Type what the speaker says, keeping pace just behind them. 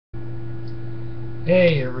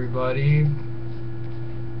Hey everybody,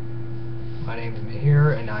 my name is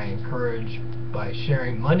Mihir and I encourage by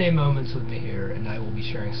sharing Monday moments with Mihir, and I will be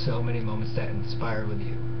sharing so many moments that inspire with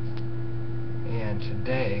you. And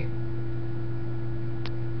today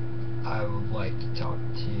I would like to talk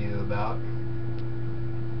to you about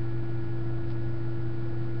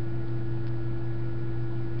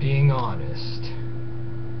being honest.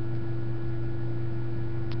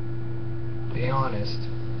 Being honest,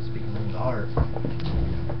 speaking from the heart,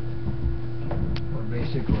 or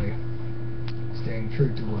basically staying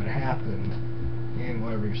true to what happened and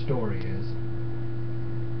whatever your story is.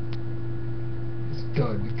 It's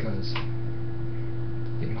good because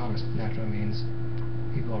being honest naturally means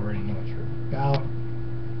people already know what you're about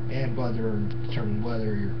and determine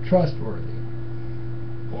whether you're trustworthy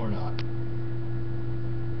or not.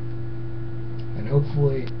 And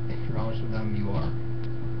hopefully, if you're honest with them, you are.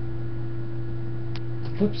 The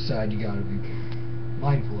flip side you gotta be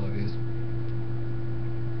mindful of is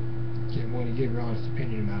when you give your honest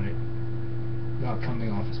opinion about it, without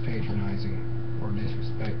coming off as patronizing or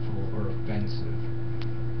disrespectful or offensive.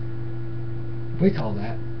 We call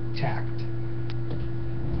that tact.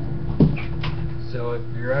 So if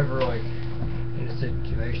you're ever like in a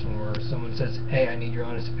situation where someone says, "Hey, I need your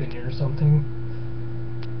honest opinion" or something,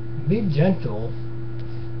 be gentle.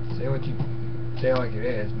 Say what you say like it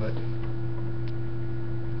is, but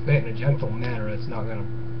say it in a gentle manner that's not gonna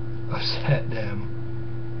upset them.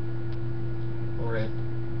 Or if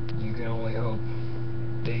you can only hope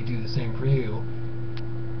they do the same for you.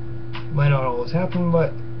 Might not always happen,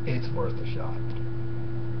 but it's worth a shot.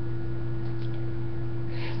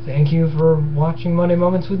 Thank you for watching Monday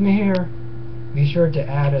Moments with me here. Be sure to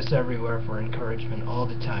add us everywhere for encouragement all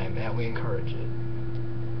the time, and we encourage it.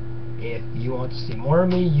 If you want to see more of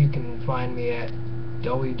me, you can find me at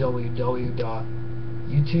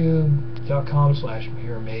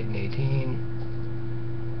www.youtube.com/MihirMaiden18.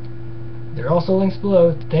 There are also links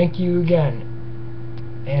below. Thank you again,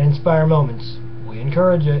 and inspire moments. We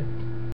encourage it.